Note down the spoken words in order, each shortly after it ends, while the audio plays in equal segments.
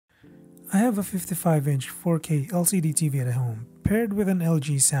I have a 55-inch 4K LCD TV at home, paired with an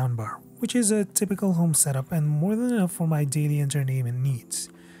LG soundbar, which is a typical home setup and more than enough for my daily entertainment needs.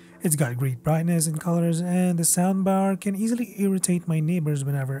 It's got great brightness and colors, and the soundbar can easily irritate my neighbors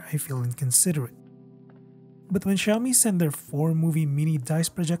whenever I feel inconsiderate. But when Xiaomi sent their Formovie Mini Dice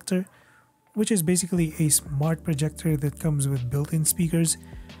Projector, which is basically a smart projector that comes with built-in speakers,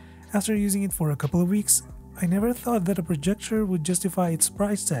 after using it for a couple of weeks, I never thought that a projector would justify its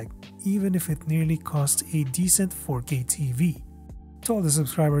price tag, even if it nearly cost a decent 4K TV. To all the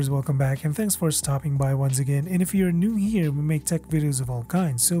subscribers, welcome back and thanks for stopping by once again. And if you're new here, we make tech videos of all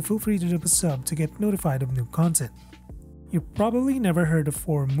kinds, so feel free to drop a sub to get notified of new content. You probably never heard of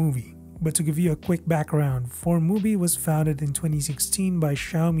Formovie, but to give you a quick background, Formovie was founded in 2016 by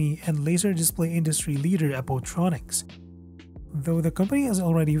Xiaomi and laser display industry leader Appotronics. Though the company is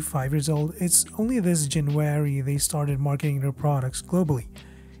already 5 years old, it's only this January they started marketing their products globally.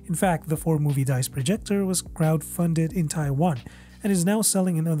 In fact, the Formovie Dice Projector was crowdfunded in Taiwan and is now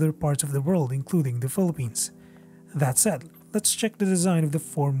selling in other parts of the world, including the Philippines. That said, let's check the design of the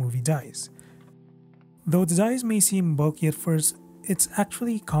Formovie Dice. Though the dice may seem bulky at first, it's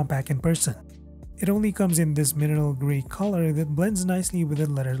actually compact in person. It only comes in this mineral gray color that blends nicely with a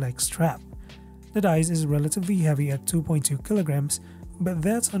leather-like strap. The dice is relatively heavy at 2.2 kilograms, but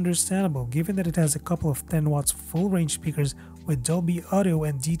that's understandable given that it has a couple of 10 watts full-range speakers with Dolby Audio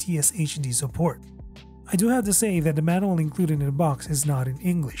and DTS HD support. I do have to say that the manual included in the box is not in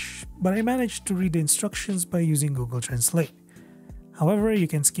English, but I managed to read the instructions by using Google Translate. However, you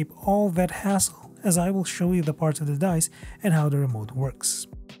can skip all that hassle as I will show you the parts of the dice and how the remote works.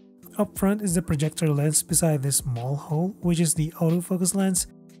 Up front is the projector lens beside this small hole, which is the autofocus lens.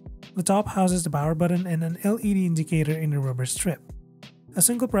 The top houses the power button and an LED indicator in a rubber strip. A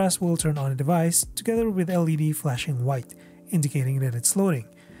single press will turn on the device, together with LED flashing white, indicating that it's loading,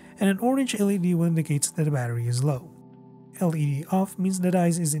 and an orange LED will indicate that the battery is low. LED off means the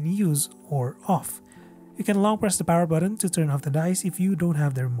dice is in use or off. You can long press the power button to turn off the dice if you don't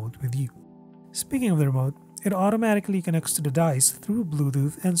have the remote with you. Speaking of the remote, it automatically connects to the dice through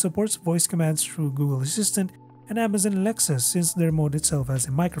Bluetooth and supports voice commands through Google Assistant and Amazon Alexa since the remote itself has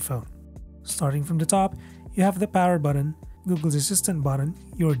a microphone. Starting from the top, you have the power button, Google's Assistant button,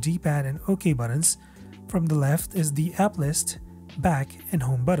 your D-pad and OK buttons. From the left is the app list, back and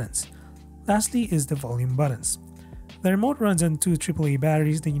home buttons. Lastly is the volume buttons. The remote runs on 2 AAA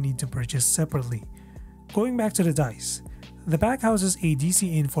batteries that you need to purchase separately. Going back to the dice, the back houses a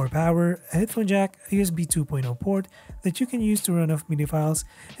DC in for power, a headphone jack, a USB 2.0 port that you can use to run off MIDI files,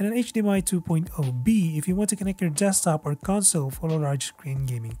 and an HDMI 2.0B if you want to connect your desktop or console for a large screen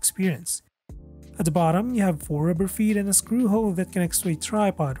gaming experience. At the bottom, you have 4 rubber feet and a screw hole that connects to a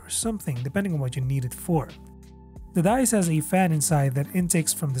tripod or something depending on what you need it for. The dice has a fan inside that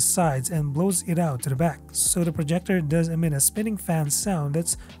intakes from the sides and blows it out to the back, so the projector does emit a spinning fan sound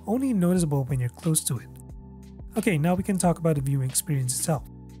that's only noticeable when you're close to it. Okay, now we can talk about the viewing experience itself.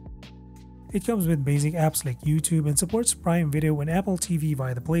 It comes with basic apps like YouTube and supports Prime Video and Apple TV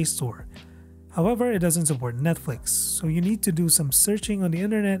via the Play Store. However, it doesn't support Netflix, so you need to do some searching on the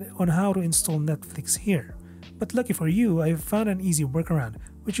internet on how to install Netflix here. But lucky for you, I've found an easy workaround,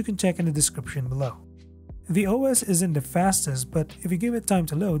 which you can check in the description below. The OS isn't the fastest, but if you give it time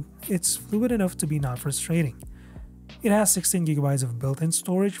to load, it's fluid enough to be not frustrating. It has 16GB of built-in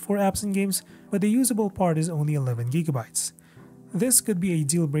storage for apps and games, but the usable part is only 11GB. This could be a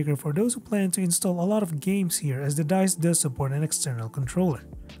deal breaker for those who plan to install a lot of games here, as the dice does support an external controller.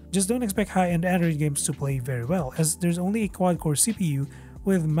 Just don't expect high-end Android games to play very well, as there's only a quad-core CPU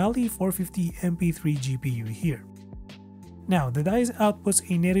with Mali 450 MP3 GPU here. Now, the dice outputs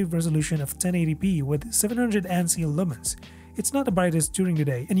a native resolution of 1080p with 700 ANSI lumens. It's not the brightest during the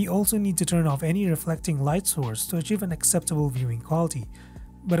day, and you also need to turn off any reflecting light source to achieve an acceptable viewing quality.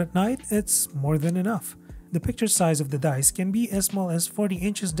 But at night, it's more than enough. The picture size of the dice can be as small as 40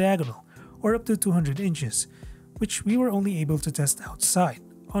 inches diagonal, or up to 200 inches, which we were only able to test outside,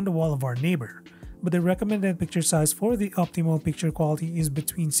 on the wall of our neighbor. But the recommended picture size for the optimal picture quality is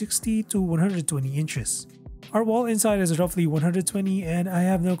between 60 to 120 inches. Our wall inside is roughly 120, and I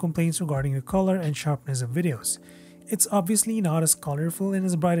have no complaints regarding the color and sharpness of videos. It's obviously not as colorful and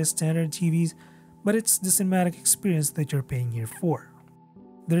as bright as standard TVs, but it's the cinematic experience that you're paying here for.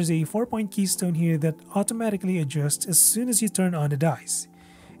 There's a 4-point keystone here that automatically adjusts as soon as you turn on the dice.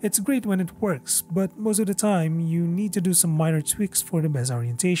 It's great when it works, but most of the time you need to do some minor tweaks for the best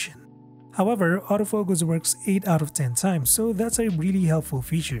orientation. However, autofocus works 8 out of 10 times, so that's a really helpful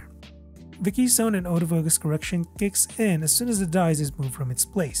feature. The keystone and autofocus correction kicks in as soon as the dice is moved from its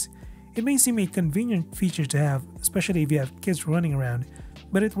place. It may seem a convenient feature to have, especially if you have kids running around,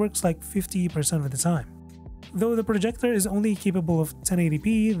 but it works like 50% of the time. Though the projector is only capable of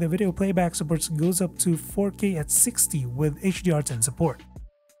 1080p, the video playback supports goes up to 4K at 60 with HDR10 support.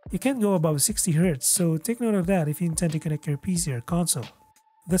 You can't go above 60Hz, so take note of that if you intend to connect your PC or console.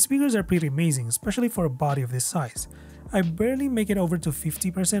 The speakers are pretty amazing, especially for a body of this size. I barely make it over to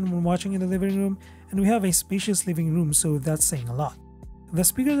 50% when watching in the living room, and we have a spacious living room, so that's saying a lot. The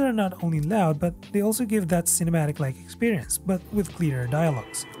speakers are not only loud, but they also give that cinematic-like experience, but with clearer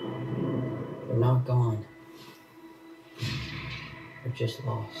dialogues. They're not gone. They're just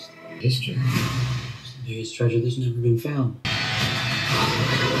lost. History. It's the biggest treasure that's never been found.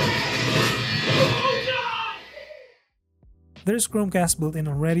 There's Chromecast built in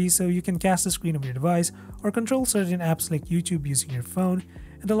already, so you can cast the screen of your device or control certain apps like YouTube using your phone,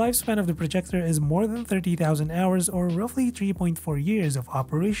 and the lifespan of the projector is more than 30,000 hours or roughly 3.4 years of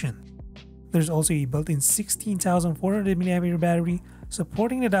operation. There's also a built-in 16,400 mAh battery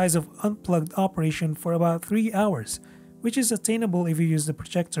supporting the dice of unplugged operation for about 3 hours, which is attainable if you use the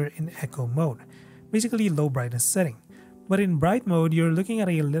projector in echo mode, basically low brightness setting, but in bright mode you're looking at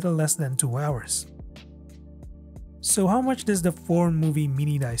a little less than 2 hours. So how much does the Formovie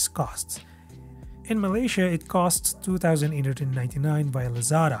Mini Dice cost? In Malaysia, it costs 2,899 via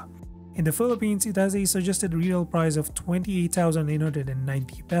Lazada. In the Philippines, it has a suggested retail price of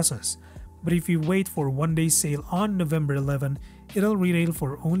 28,990 pesos. But if you wait for one-day sale on November 11, it'll retail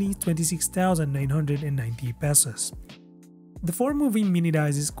for only 26,990 pesos. The Formovie Mini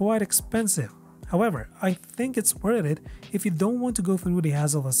Dice is quite expensive. However, I think it's worth it if you don't want to go through the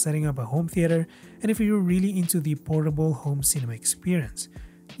hassle of setting up a home theater and if you're really into the portable home cinema experience.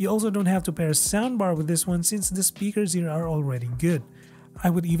 You also don't have to pair a soundbar with this one since the speakers here are already good. I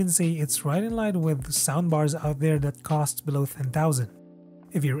would even say it's right in line with soundbars out there that cost below 10,000.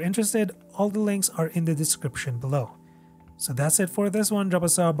 If you're interested, all the links are in the description below. So that's it for this one. Drop a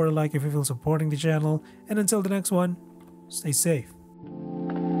sub or a like if you feel supporting the channel, and until the next one, stay safe.